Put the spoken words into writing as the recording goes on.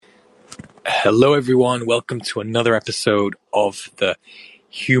Hello, everyone. Welcome to another episode of the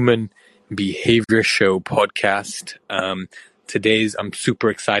Human Behavior Show podcast. I'm super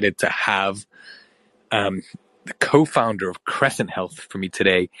excited to have the co-founder of Crescent Health for me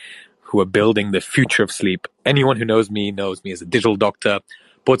today, who are building the future of sleep. Anyone who knows me as a digital doctor,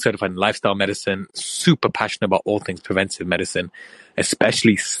 board certified in lifestyle medicine, super passionate about all things preventive medicine,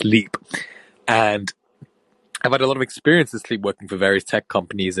 especially sleep. And I've had a lot of experience in sleep working for various tech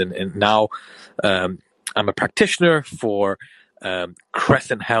companies, and now I'm a practitioner for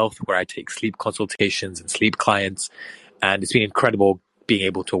Crescent Health, where I take sleep consultations and sleep clients. And it's been incredible being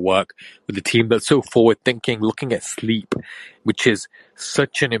able to work with a team that's so forward thinking, looking at sleep, which is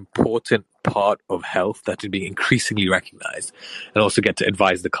such an important part of health that is being increasingly recognized, and also get to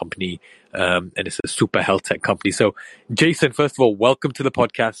advise the company. And it's a super health tech company. So, Jason, first of all, welcome to the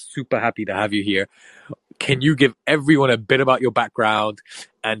podcast. Super happy to have you here. Can you give everyone a bit about your background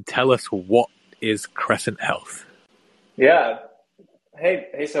and tell us what is Crescent Health? Yeah.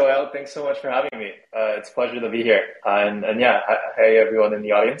 Hey, Sohail. Thanks so much for having me. It's a pleasure to be here. Hey, everyone in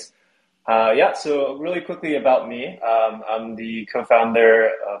the audience. So really quickly about me. I'm the co-founder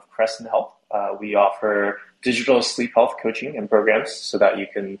of Crescent Health. We offer digital sleep health coaching and programs so that you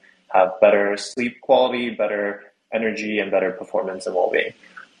can have better sleep quality, better energy, and better performance and well-being.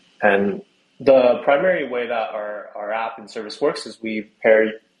 And the primary way that our app and service works is we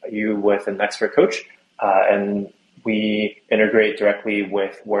pair you with an expert coach, and we integrate directly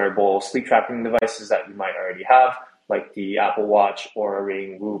with wearable sleep tracking devices that you might already have, like the Apple Watch, Oura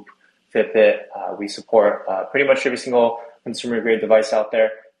Ring, Whoop, Fitbit. We support pretty much every single consumer-grade device out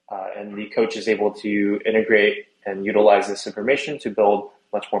there, and the coach is able to integrate and utilize this information to build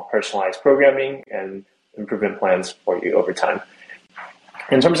much more personalized programming and improvement plans for you over time.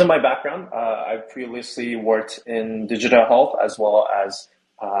 In terms of my background, I've previously worked in digital health as well as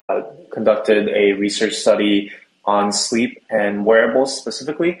conducted a research study on sleep and wearables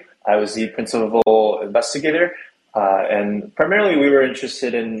specifically. I was the principal investigator, and primarily we were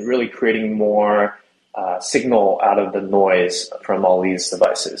interested in really creating more signal out of the noise from all these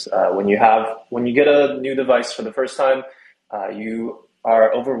devices. When you get a new device for the first time, you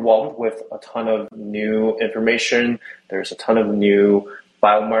are overwhelmed with a ton of new information. There's a ton of new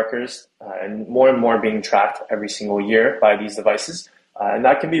biomarkers, and more being tracked every single year by these devices. And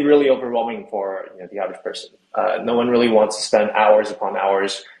that can be really overwhelming for the average person. No one really wants to spend hours upon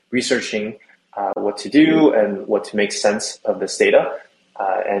hours researching what to do and what to make sense of this data.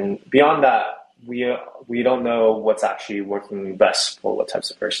 And beyond that, we don't know what's actually working best for what types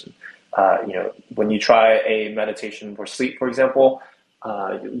of person. When you try a meditation for sleep, for example,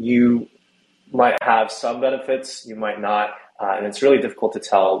 you might have some benefits, you might not. And it's really difficult to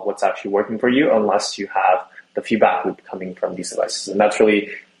tell what's actually working for you unless you have the feedback loop coming from these devices. And that's really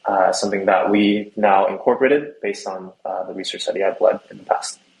something that we now incorporated based on the research study I've led in the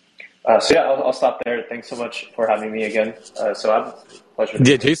past. I'll stop there. Thanks so much for having me again. Pleasure.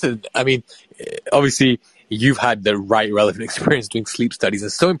 Yeah, Jason, obviously you've had the right relevant experience doing sleep studies.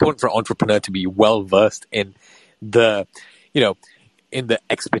 It's so important for an entrepreneur to be well versed in the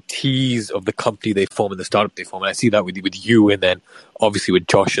expertise of the company they form and the startup they form. And I see that with you and then obviously with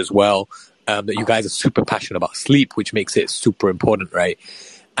Josh as well, that you guys are super passionate about sleep, which makes it super important, right?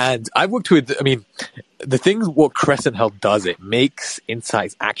 And I've worked with, the thing what Crescent Health does, it makes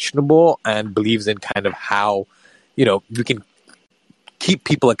insights actionable and believes in kind of how, we can keep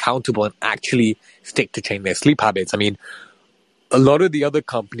people accountable and actually stick to change their sleep habits. A lot of the other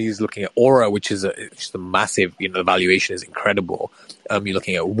companies looking at Oura, which is a massive, the valuation is incredible. You're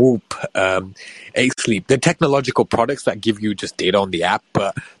looking at Whoop, A-Sleep. They're technological products that give you just data on the app,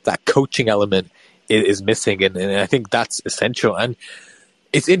 but that coaching element is missing. And I think that's essential. And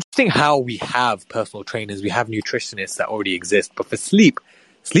it's interesting how we have personal trainers, we have nutritionists that already exist. But for sleep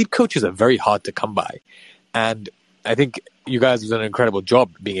coaches are very hard to come by. And I think you guys have done an incredible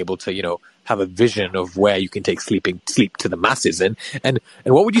job being able to, have a vision of where you can take sleep to the masses. And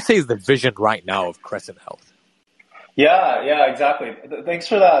what would you say is the vision right now of Crescent Health? Yeah, exactly. Thanks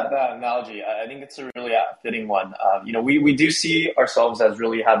for that analogy. I think it's a really fitting one. We do see ourselves as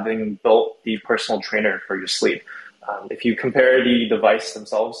really having built the personal trainer for your sleep. If you compare the device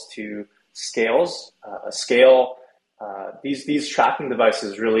themselves to scales, these tracking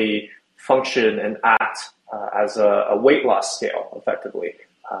devices really function and act as a weight loss scale, effectively.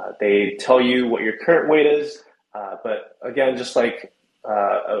 They tell you what your current weight is, but again, just like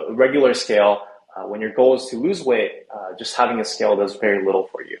a regular scale, when your goal is to lose weight, just having a scale does very little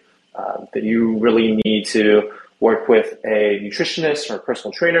for you. That you really need to work with a nutritionist or a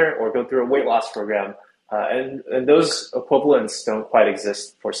personal trainer or go through a weight loss program. And those equivalents don't quite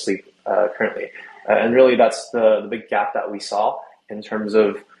exist for sleep currently. And really, that's the big gap that we saw in terms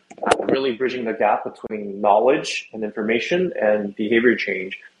of really bridging the gap between knowledge and information and behavior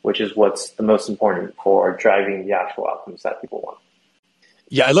change, which is what's the most important for driving the actual outcomes that people want.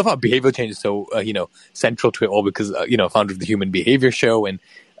 Yeah, I love how behavioral change is so, central to it all because, founder of the Human Behavior Show, and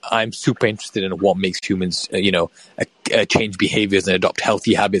I'm super interested in what makes humans, change behaviors and adopt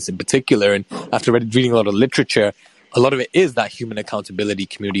healthy habits in particular. And after reading a lot of literature, a lot of it is that human accountability,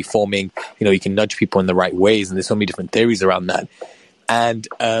 community forming, you can nudge people in the right ways. And there's so many different theories around that. And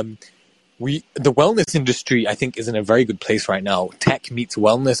the wellness industry, I think, is in a very good place right now. Tech meets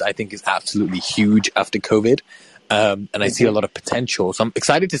wellness, I think, is absolutely huge after COVID. And I see a lot of potential. So I'm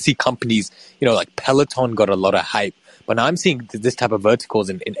excited to see companies, like Peloton got a lot of hype. But now I'm seeing this type of verticals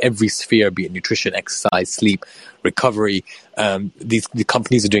in every sphere, be it nutrition, exercise, sleep, recovery. The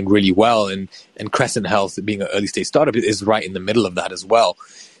companies are doing really well. And Crescent Health, being an early stage startup, is right in the middle of that as well.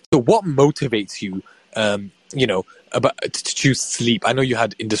 So what motivates you, about to choose sleep? I know you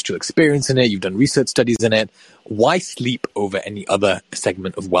had industrial experience in it. You've done research studies in it. Why sleep over any other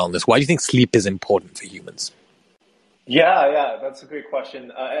segment of wellness? Why do you think sleep is important for humans? Yeah, that's a great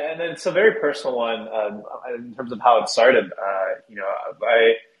question, and it's a very personal one in terms of how it started.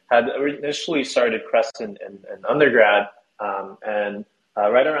 I had initially started Crescent in undergrad, and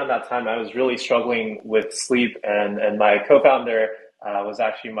right around that time, I was really struggling with sleep, and my co-founder was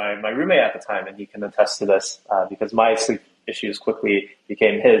actually my roommate at the time, and he can attest to this because my sleep issues quickly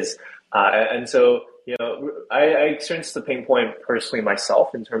became his, and so I experienced the pain point personally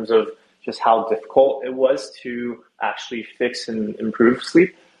myself in terms of just how difficult it was to actually fix and improve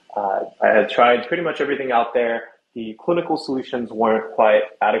sleep. I had tried pretty much everything out there. The clinical solutions weren't quite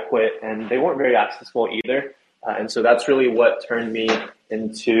adequate and they weren't very accessible either. And so that's really what turned me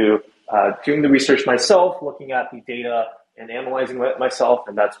into doing the research myself, looking at the data and analyzing it myself.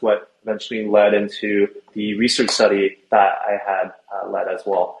 And that's what eventually led into the research study that I had led as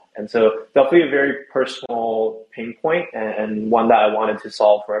well. And so definitely a very personal pain point and one that I wanted to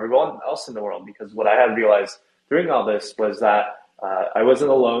solve for everyone else in the world, because what I had realized during all this was that I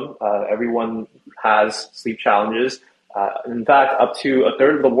wasn't alone. Everyone has sleep challenges. In fact, up to a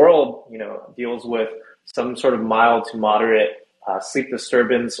third of the world, deals with some sort of mild to moderate sleep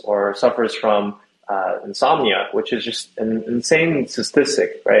disturbance or suffers from insomnia, which is just an insane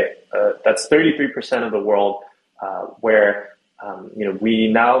statistic, right? That's 33% of the world where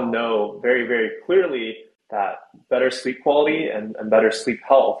we now know very, very clearly that better sleep quality and better sleep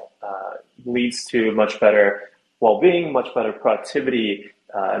health leads to much better well-being, much better productivity,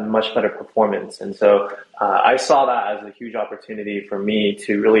 and much better performance. And so I saw that as a huge opportunity for me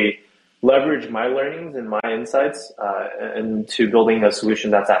to really leverage my learnings and my insights into building a solution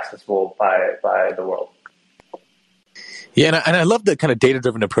that's accessible by the world. Yeah, and I love the kind of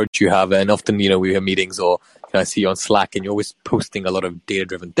data-driven approach you have. And often, we have meetings or I see you on Slack and you're always posting a lot of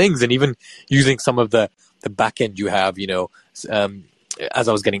data-driven things and even using some of the back end you have, as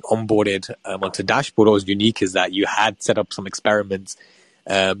I was getting onboarded onto Dashboard, what was unique is that you had set up some experiments,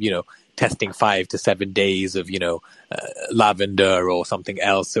 testing 5 to 7 days of, lavender or something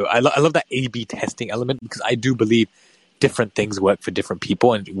else. So I love that A/B testing element because I do believe different things work for different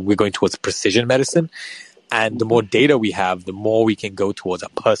people and we're going towards precision medicine. And the more data we have, the more we can go towards a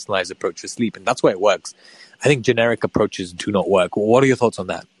personalized approach to sleep. And that's where it works. I think generic approaches do not work. What are your thoughts on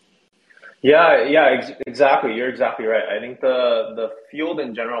that? Yeah, exactly. You're exactly right. I think the field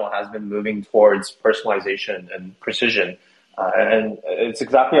in general has been moving towards personalization and precision. And it's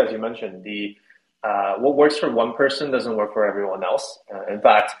exactly as you mentioned, what works for one person doesn't work for everyone else. In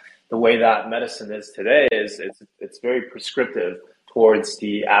fact, the way that medicine is today is it's very prescriptive towards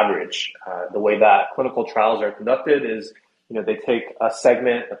the average. The way that clinical trials are conducted is, they take a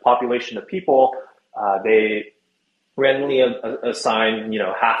segment, a population of people, they randomly assign,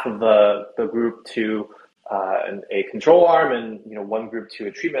 half of the group to a control arm and, one group to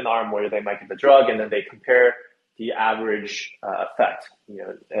a treatment arm where they might get the drug, and then they compare the average effect,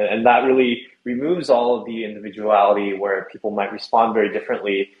 and that really removes all of the individuality where people might respond very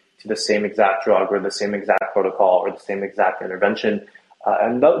differently to the same exact drug or the same exact protocol or the same exact intervention.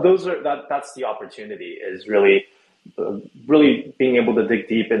 And that's the opportunity, is really being able to dig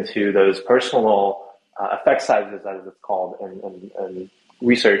deep into those personal effect sizes, as it's called, and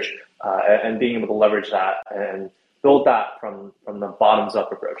research, and being able to leverage that and build that from the bottoms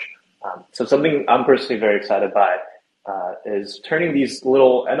up approach. So something I'm personally very excited by is turning these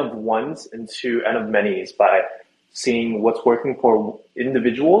little N of ones into N of many's by seeing what's working for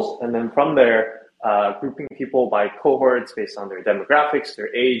individuals, and then from there, grouping people by cohorts based on their demographics,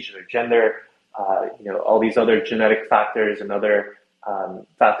 their age, their gender, all these other genetic factors and other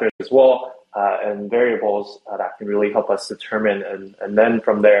factors as well, and variables that can really help us determine and then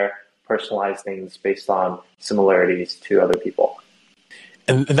from there personalize things based on similarities to other people.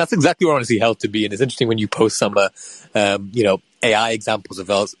 And that's exactly where I want to see health to be. And it's interesting when you post some, AI examples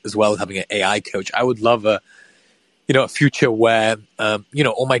as well as having an AI coach. I would love a future where,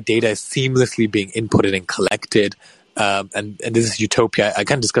 all my data is seamlessly being inputted and collected. And this is utopia. I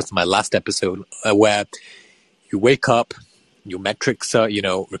kind of discussed in my last episode where you wake up, your metrics are,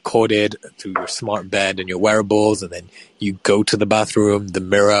 recorded through your smart bed and your wearables, and then you go to the bathroom, the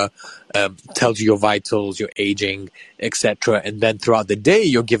mirror tells you your vitals, your aging, etc. And then throughout the day,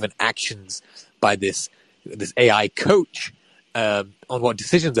 you're given actions by this AI coach on what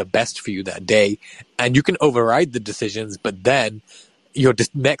decisions are best for you that day. And you can override the decisions, but then your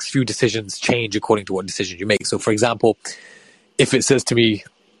next few decisions change according to what decisions you make. So, for example, if it says to me,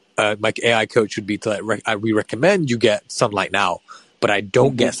 my AI coach would be to we recommend you get sunlight now, but I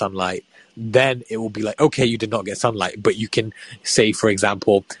don't get sunlight, then it will be like, okay, you did not get sunlight, but you can say, for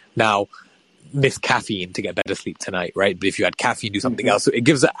example, now miss caffeine to get better sleep tonight, right? But if you had caffeine, do something else. So it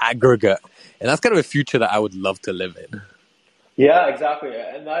gives an aggregate, and that's kind of a future that I would love to live in. Yeah, exactly.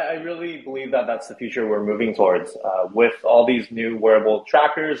 And I really believe that that's the future we're moving towards with all these new wearable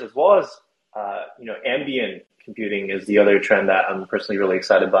trackers, as well as, ambient computing is the other trend that I'm personally really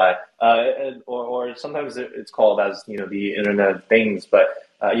excited by. Or sometimes it's called as, the Internet of Things. But,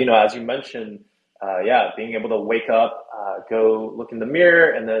 as you mentioned, being able to wake up, go look in the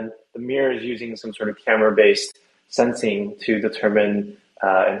mirror, and then the mirror is using some sort of camera-based sensing to determine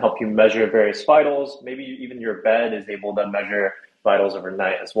and help you measure various vitals. Maybe even your bed is able to measure vitals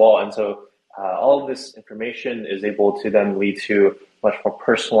overnight as well. And so all of this information is able to then lead to much more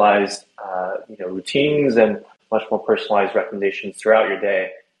personalized routines and much more personalized recommendations throughout your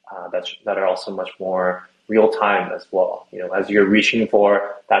day that are also much more real time as well. As you're reaching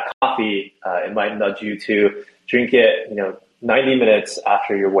for that coffee, it might nudge you to drink it, 90 minutes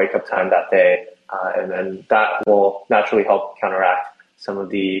after your wake up time that day. And then that will naturally help counteract some of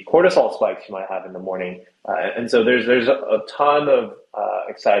the cortisol spikes you might have in the morning. And so there's a ton of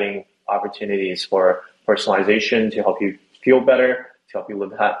exciting opportunities for personalization to help you feel better, to help you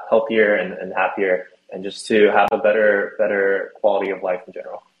live healthier and happier, and just to have a better quality of life in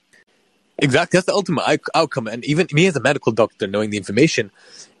general. Exactly. That's the ultimate outcome. And even me as a medical doctor, knowing the information,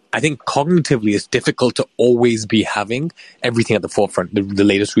 I think cognitively it's difficult to always be having everything at the forefront, the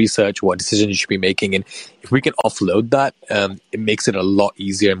latest research, what decisions you should be making. And if we can offload that, it makes it a lot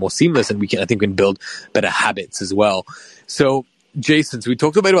easier and more seamless. And we can build better habits as well. So, Jason, so we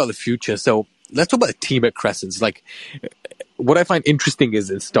talked a bit about the future. So let's talk about the team at Crescent. Like, what I find interesting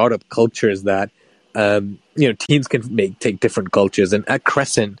is in startup culture is that, teams can take different cultures. And at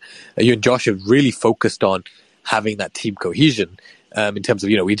Crescent, you and Josh have really focused on having that team cohesion. In terms of,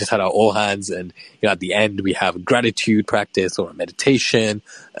 we just had our all hands and, at the end we have a gratitude practice or a meditation,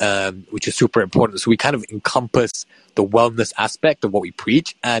 which is super important. So we kind of encompass the wellness aspect of what we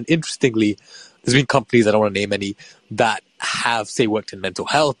preach. And interestingly, there's been companies, I don't want to name any, that have, say, worked in mental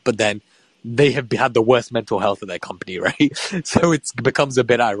health, but then they have had the worst mental health of their company, right? So it becomes a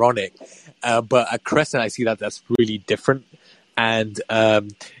bit ironic. But at Crescent, I see that that's really different. And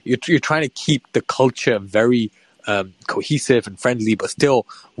you're trying to keep the culture very cohesive and friendly, but still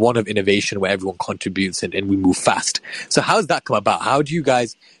one of innovation where everyone contributes and we move fast. So how does that come about? How do you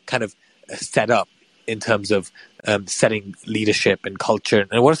guys kind of set up in terms of setting leadership and culture?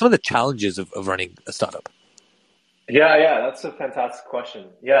 And what are some of the challenges of running a startup? Yeah, that's a fantastic question.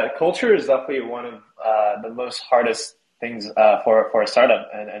 Yeah, culture is definitely one of the most hardest things for a startup,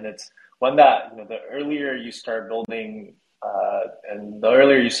 and it's one that the earlier you start building and the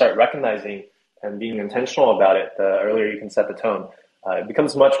earlier you start recognizing and being intentional about it, the earlier you can set the tone. It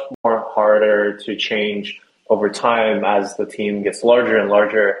becomes much more harder to change over time as the team gets larger and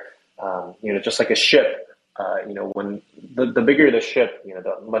larger. Just like a ship, when the bigger the ship,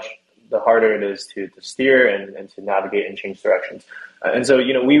 the harder it is to steer and to navigate and change directions. And so,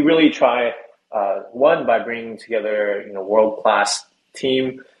 we really try, one, by bringing together, world-class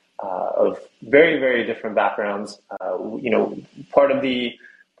team of very, very different backgrounds. Part of the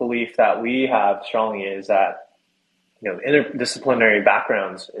belief that we have strongly is that, interdisciplinary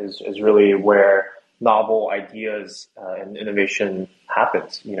backgrounds is really where novel ideas and innovation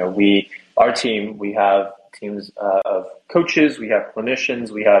happens. Our team, we have teams of coaches, we have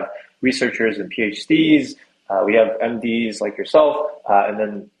clinicians, we have researchers and PhDs, we have MDs like yourself, and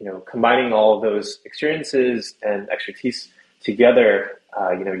then, combining all of those experiences and expertise together,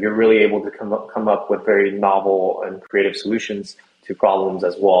 you're really able to come up with very novel and creative solutions to problems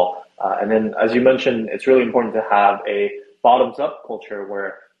as well. And then, as you mentioned, it's really important to have a bottoms up culture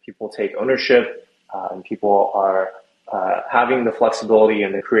where people take ownership and people are having the flexibility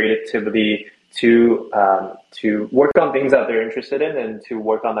and the creativity to work on things that they're interested in and to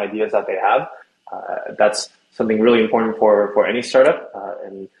work on ideas that they have. That's something really important for any startup.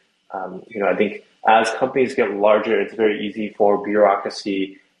 I think as companies get larger, it's very easy for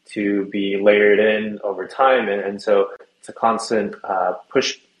bureaucracy to be layered in over time. And so it's a constant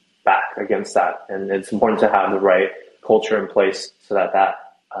push back against that. And it's important to have the right culture in place so that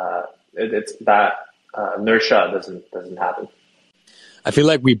inertia doesn't happen. I feel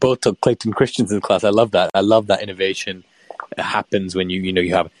like we both took Clayton Christensen's class. I love that. I love that innovation happens when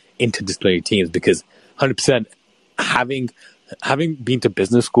you have interdisciplinary teams, because 100% having been to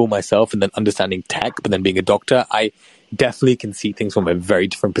business school myself and then understanding tech, but then being a doctor, I definitely can see things from a very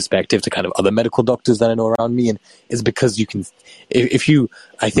different perspective to kind of other medical doctors that I know around me. And it's because you can, if you,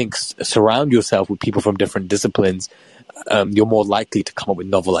 I think, surround yourself with people from different disciplines, you're more likely to come up with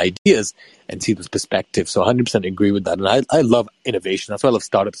novel ideas and see this perspective. So 100% agree with that. And I love innovation. That's why I love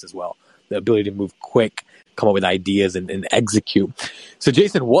startups as well. The ability to move quick, come up with ideas and execute. So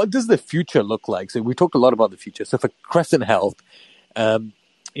Jason, what does the future look like? So we talked a lot about the future. So for Crescent Health, a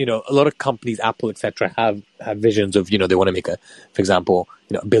lot of companies, Apple, etc., have visions of, they want to make for example,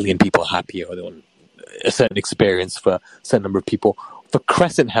 1 billion people happier, or they want a certain experience for a certain number of people. For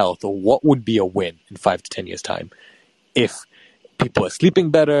Crescent Health, what would be a win in 5 to 10 years' time? If people are sleeping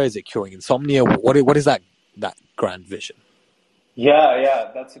better, is it curing insomnia? What is that grand vision?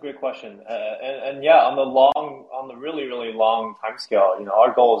 Yeah, that's a great question. And yeah, on the really, really long time scale,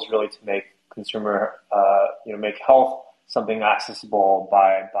 our goal is really to make make health something accessible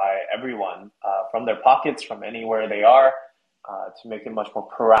by everyone, from their pockets, from anywhere they are, to make it much more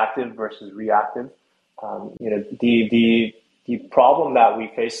proactive versus reactive. The problem that we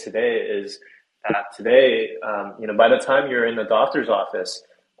face today is that today, by the time you're in the doctor's office,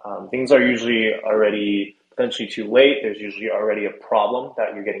 things are usually already potentially too late. There's usually already a problem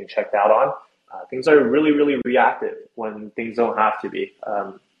that you're getting checked out on. Things are really, really reactive when things don't have to be.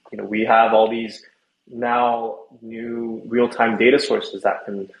 We have all these now new real-time data sources that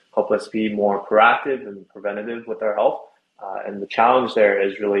can help us be more proactive and preventative with our health. And the challenge there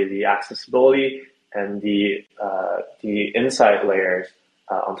is really the accessibility and the insight layers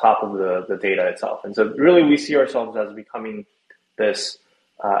on top of the data itself. And so really we see ourselves as becoming this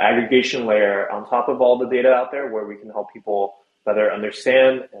aggregation layer on top of all the data out there, where we can help people better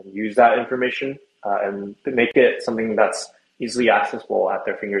understand and use that information and make it something that's easily accessible at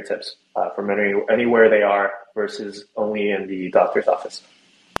their fingertips from anywhere they are versus only in the doctor's office.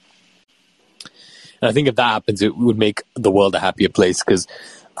 And I think if that happens, it would make the world a happier place, because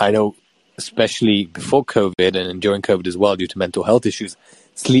I know, especially before COVID and during COVID as well, due to mental health issues,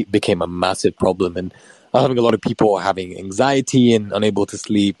 sleep became a massive problem. And having a lot of people having anxiety and unable to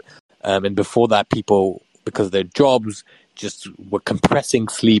sleep. And before that, people, because of their jobs, just were compressing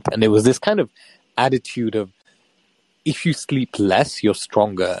sleep. And there was this kind of attitude of, if you sleep less, you're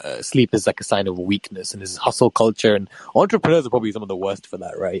stronger. Sleep is like a sign of weakness, and this hustle culture. And entrepreneurs are probably some of the worst for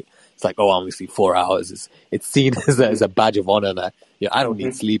that, right? It's like, I'm going to sleep 4 hours. It's seen as a badge of honor that, I don't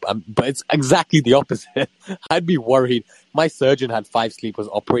need sleep. But it's exactly the opposite. I'd be worried. My surgeon had 5 sleepers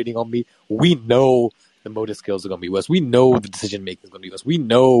operating on me. We know the motor skills are going to be worse. We know the decision making is going to be worse. We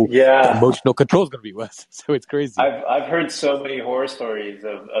know the emotional control is going to be worse. So it's crazy. I've heard so many horror stories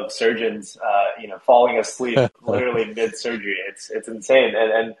of surgeons, falling asleep literally mid surgery. It's insane.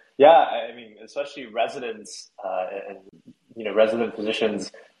 And yeah, I mean, especially residents and resident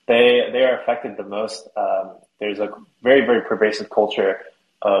physicians, they are affected the most. There's a very, very pervasive culture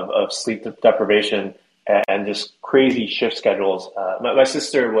of sleep deprivation and just crazy shift schedules. My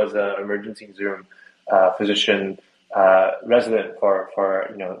sister was an emergency room physician resident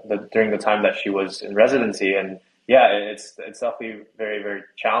for during the time that she was in residency, and yeah, it's definitely very, very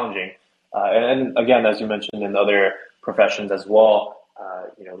challenging. And again, as you mentioned, in other professions as well,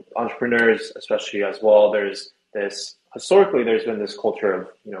 entrepreneurs especially as well. Historically there's been this culture of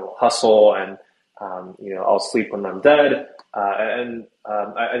hustle and I'll sleep when I'm dead, and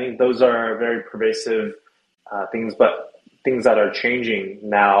I think those are very pervasive things, but things that are changing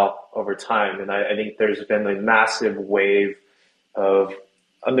now over time. And I think there's been a massive wave of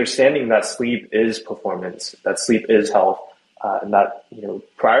understanding that sleep is performance, that sleep is health, and that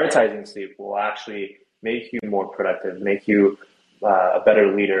prioritizing sleep will actually make you more productive, make you a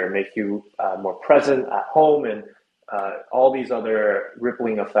better leader, make you more present at home, and all these other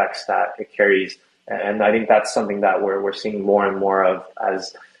rippling effects that it carries. And I think that's something that we're seeing more and more of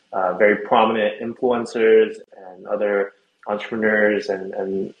as very prominent influencers and other entrepreneurs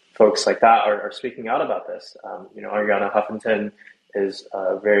and folks like that are speaking out about this. Ariana Huffington is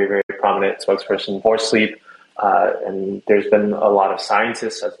a very, very prominent spokesperson for sleep. And there's been a lot of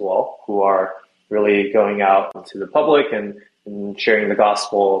scientists as well who are really going out into the public and sharing the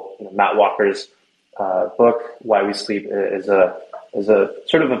gospel. Matt Walker's book, Why We Sleep, is a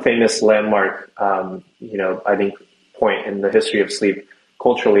sort of a famous landmark, I think, point in the history of sleep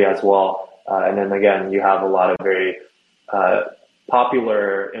culturally as well. And then again, you have a lot of very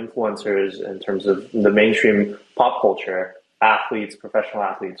popular influencers in terms of the mainstream pop culture, athletes, professional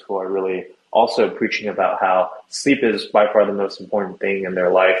athletes who are really also preaching about how sleep is by far the most important thing in their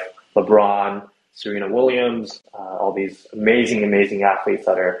life. LeBron, Serena Williams, all these amazing, amazing athletes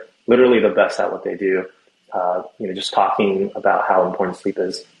that are literally the best at what they do. Just talking about how important sleep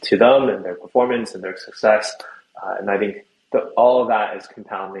is to them and their performance and their success. And I think all of that is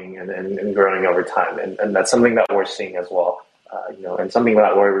compounding and growing over time. And that's something that we're seeing as well, and something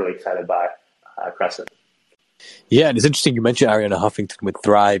that we're really excited by Crescent. Yeah, and it's interesting you mentioned Ariana Huffington with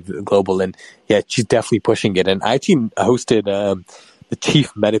Thrive Global, and yeah, she's definitely pushing it. And I actually hosted the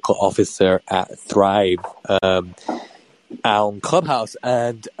chief medical officer at Thrive on Clubhouse,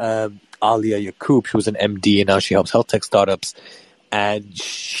 and Alia Yaqub, she was an MD, and now she helps health tech startups. And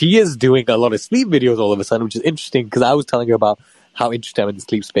she is doing a lot of sleep videos all of a sudden, which is interesting because I was telling her about how interested I'm in the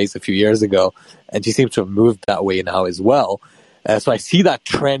sleep space a few years ago, and she seems to have moved that way now as well. So I see that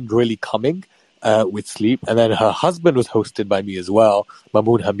trend really coming with sleep. And then her husband was hosted by me as well,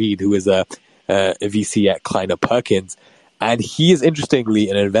 Mamoon Hamid, who is a VC at Kleiner Perkins. And he is, interestingly,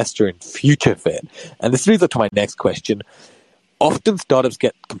 an investor in FutureFit. And this leads up to my next question. Often startups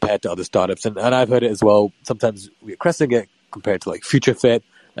get compared to other startups, and I've heard it as well. Sometimes we at Crescent get compared to like FutureFit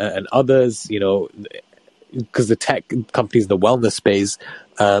and others, because the tech companies in the wellness space,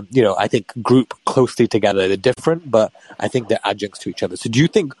 I think group closely together. They're different, but I think they're adjuncts to each other. So do you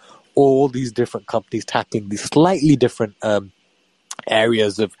think all these different companies tackling these slightly different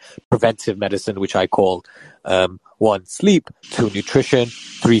areas of preventive medicine, which I call 1, sleep, 2, nutrition,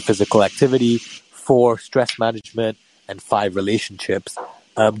 3, physical activity, 4, stress management, and 5, relationships,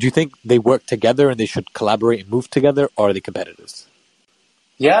 do you think they work together and they should collaborate and move together, or are they competitors?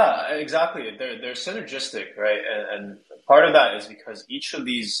 Yeah, exactly. They're synergistic, right? And part of that is because each of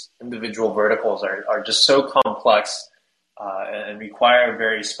these individual verticals are just so complex and require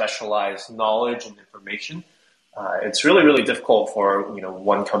very specialized knowledge and information. It's really, really difficult for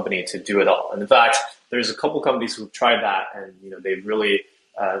one company to do it all. And in fact, there's a couple companies who've tried that, and they've really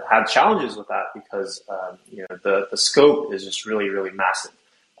had challenges with that because the scope is just really, really massive.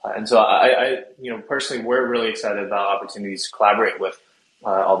 And so I personally, we're really excited about opportunities to collaborate with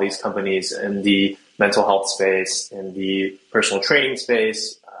all these companies in the mental health space, in the personal training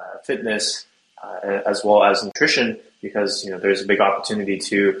space, fitness, as well as nutrition, because there's a big opportunity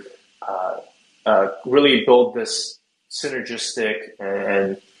to really build this synergistic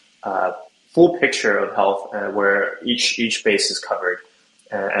and full picture of health, where each base is covered,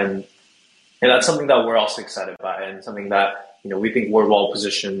 and that's something that we're also excited by, and something that we think we're well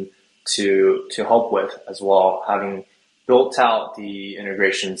positioned to help with as well, having built out the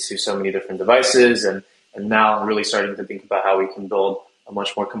integrations to so many different devices, and now really starting to think about how we can build a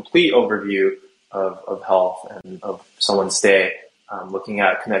much more complete overview of health and of someone's day, looking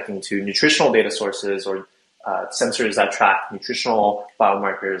at connecting to nutritional data sources or sensors that track nutritional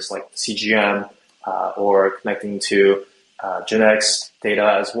biomarkers like CGM, or connecting to genetics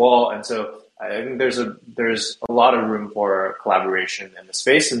data as well. And so I think there's a lot of room for collaboration in the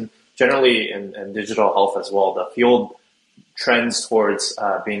space, and generally in digital health as well. The field trends towards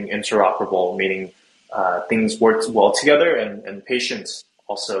being interoperable, meaning things work well together, and patients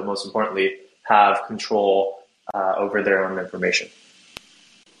also, most importantly, have control over their own information.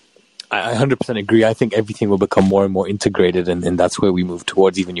 I 100% agree. I think everything will become more and more integrated, and that's where we move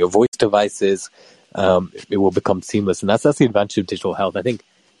towards. Even your voice devices, it will become seamless, and that's the advantage of digital health. I think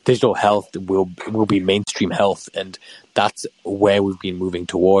digital health will be mainstream health, and that's where we've been moving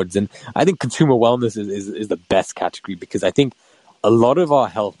towards. And I think consumer wellness is the best category, because I think a lot of our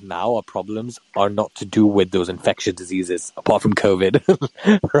health now, our problems, are not to do with those infectious diseases, apart from COVID,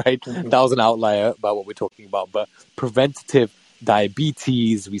 right? Mm-hmm. That was an outlier about what we're talking about. But preventative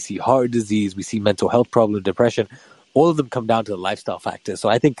diabetes, we see heart disease, we see mental health problems, depression, all of them come down to the lifestyle factor. So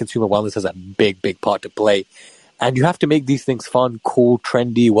I think consumer wellness has a big, big part to play. And you have to make these things fun, cool,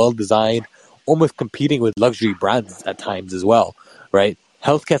 trendy, well-designed, almost competing with luxury brands at times as well, right?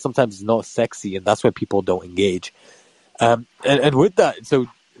 Healthcare sometimes is not sexy, and that's where people don't engage. And with that, so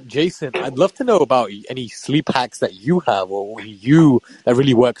Jason, I'd love to know about any sleep hacks that you have or that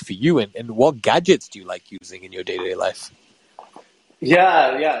really work for you, and what gadgets do you like using in your day-to-day life?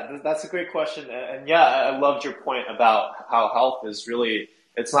 Yeah, that's a great question. And yeah, I loved your point about how health is really,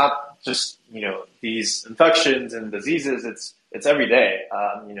 it's not just, these infections and diseases, it's every day.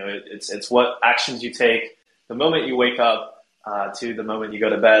 It's what actions you take the moment you wake up to the moment you go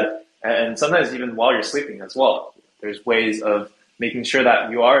to bed, and sometimes even while you're sleeping as well. There's ways of making sure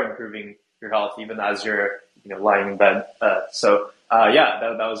that you are improving your health even as you're, lying in bed. Yeah,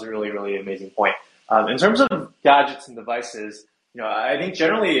 that was a really, really amazing point. In terms of gadgets and devices, I think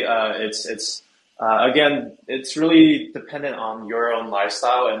generally again, it's really dependent on your own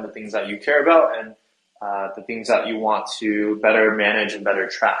lifestyle and the things that you care about and the things that you want to better manage and better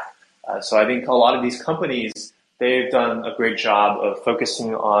track. So I think a lot of these companies, they've done a great job of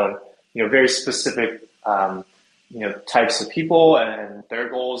focusing on very specific types of people and their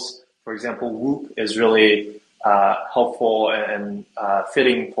goals. For example, Whoop is really helpful and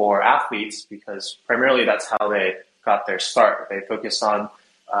fitting for athletes because primarily that's how they got their start. They focus on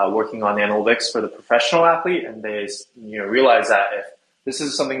working on analytics for the professional athlete, and they realize that if this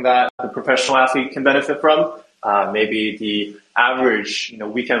is something that the professional athlete can benefit from, maybe the average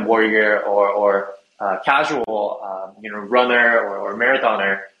weekend warrior or casual runner or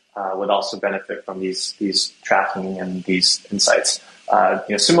marathoner would also benefit from these tracking and these insights.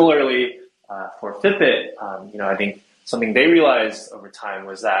 Similarly, for Fitbit, I think something they realized over time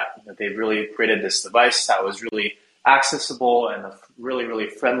was that they really created this device that was really accessible and a really, really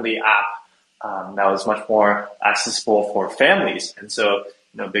friendly app that was much more accessible for families. And so,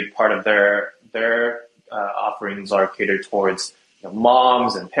 a big part of their offerings are catered towards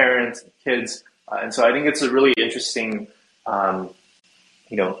moms and parents and kids. And so I think it's a really interesting, current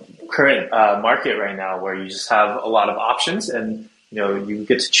market right now where you just have a lot of options and, you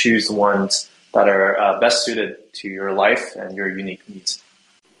get to choose the ones that are best suited to your life and your unique needs.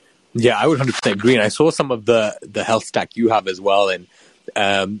 Yeah, I would 100% agree. And I saw some of the health stack you have as well. And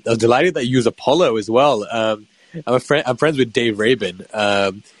I was delighted that you use Apollo as well. I'm friends with Dave Rabin.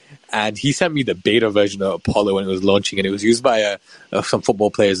 And he sent me the beta version of Apollo when it was launching, and it was used by some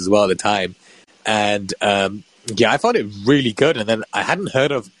football players as well at the time. And I found it really good. And then I hadn't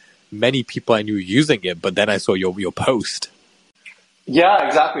heard of many people I knew using it, but then I saw your post. Yeah,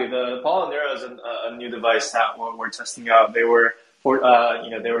 exactly. The Apollo Neuro is a new device that we're testing out. They were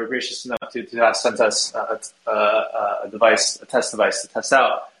gracious enough to have sent us a test device to test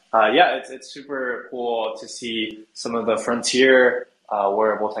out. It's super cool to see some of the frontier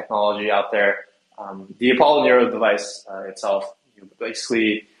wearable technology out there. The Apollo Neuro device itself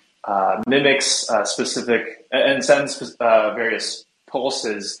basically mimics specific and sends various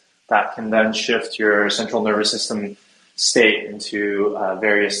pulses that can then shift your central nervous system state into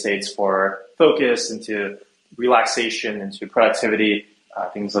various states for focus, into relaxation, into productivity,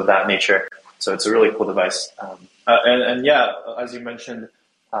 things of that nature. So it's a really cool device. As you mentioned,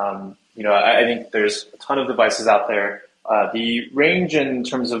 I think there's a ton of devices out there. The range in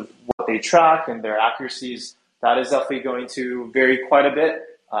terms of what they track and their accuracies, that is definitely going to vary quite a bit.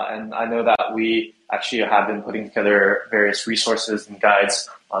 And I know that we actually have been putting together various resources and guides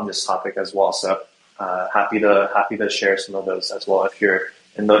on this topic as well. So happy to share some of those as well if you're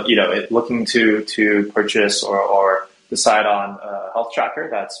looking to purchase or decide on a health tracker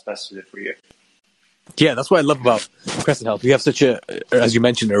that's best suited for you. Yeah, that's what I love about Crescent Health. We have such as you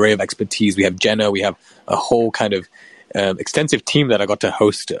mentioned, an array of expertise. We have Jenna, we have a whole kind of extensive team that I got to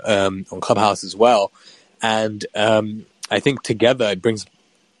host on Clubhouse as well. And I think together it brings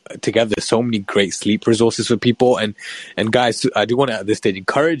together so many great sleep resources for people. And guys, I do want to at this stage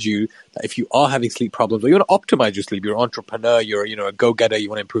encourage you that if you are having sleep problems or you want to optimize your sleep, you're an entrepreneur, you're a go-getter, you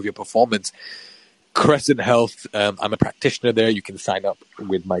want to improve your performance, Crescent Health, I'm a practitioner there. You can sign up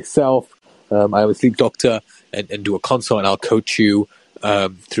with myself. I'm a sleep doctor and do a consult, and I'll coach you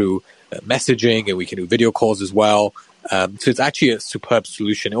through messaging, and we can do video calls as well. So it's actually a superb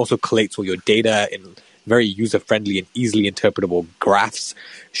solution. It also collates all your data in very user-friendly and easily interpretable graphs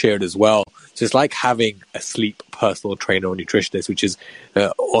shared as well. So it's like having a sleep personal trainer or nutritionist, which is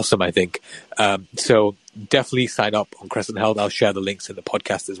awesome, I think. So definitely sign up on Crescent Health. I'll share the links in the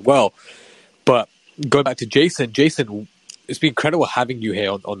podcast as well. But going back to Jason, it's been incredible having you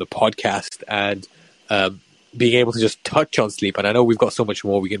here on the podcast and being able to just touch on sleep. And I know we've got so much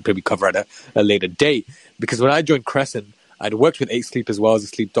more we can probably cover at a later date, because when I joined Crescent, I'd worked with 8 Sleep as well as a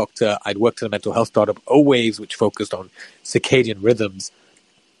sleep doctor. I'd worked at a mental health startup, O-Waves, which focused on circadian rhythms.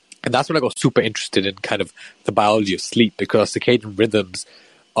 And that's when I got super interested in kind of the biology of sleep, because circadian rhythms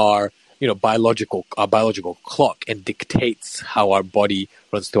are, our biological clock, and dictates how our body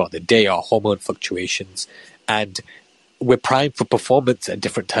runs throughout the day, our hormone fluctuations. And we're primed for performance at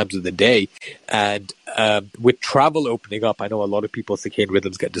different times of the day. And with travel opening up, I know a lot of people's circadian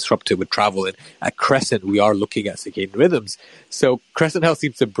rhythms get disrupted with travel. And at Crescent, we are looking at circadian rhythms. So Crescent Health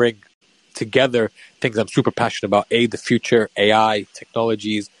seems to bring together things I'm super passionate about. A, the future, AI,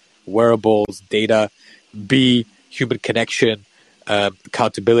 technologies, wearables, data. B, human connection,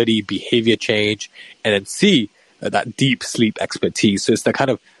 accountability, behavior change. And then C, that deep sleep expertise. So it's the kind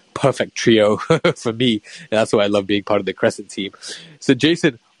of perfect trio for me. And that's why I love being part of the Crescent team. So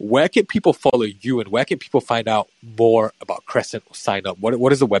Jason, where can people follow you and where can people find out more about Crescent or sign up?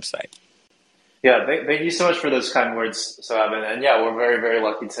 What is the website? Yeah, thank you so much for those kind words, Sohaib. And yeah, we're very, very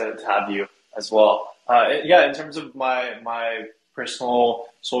lucky to have you as well. Yeah, in terms of my personal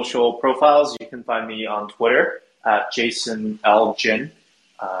social profiles, you can find me on Twitter at Jason L. Jin.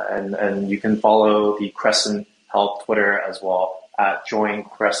 And you can follow the Crescent Health Twitter as well at Join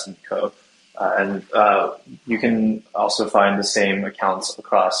Crescent Co. And you can also find the same accounts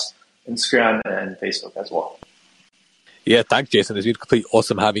across Instagram and Facebook as well. Yeah, thanks, Jason. It's been completely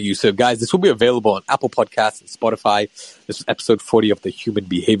awesome having you. So, guys, this will be available on Apple Podcasts and Spotify. This is episode 40 of the Human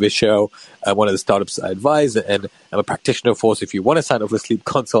Behavior Show. One of the startups I advise, and I'm a practitioner for. So, if you want to sign up for a sleep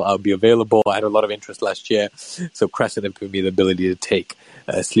consult, I'll be available. I had a lot of interest last year. So, Crescent have given me the ability to take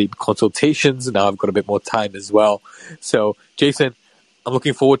sleep consultations. Now I've got a bit more time as well. So, Jason, I'm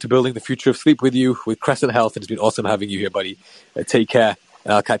looking forward to building the future of sleep with you, with Crescent Health. And it's been awesome having you here, buddy. Take care.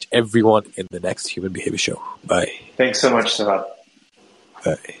 And I'll catch everyone in the next Human Behavior Show. Bye. Thanks so much, Sohaib.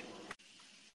 Bye.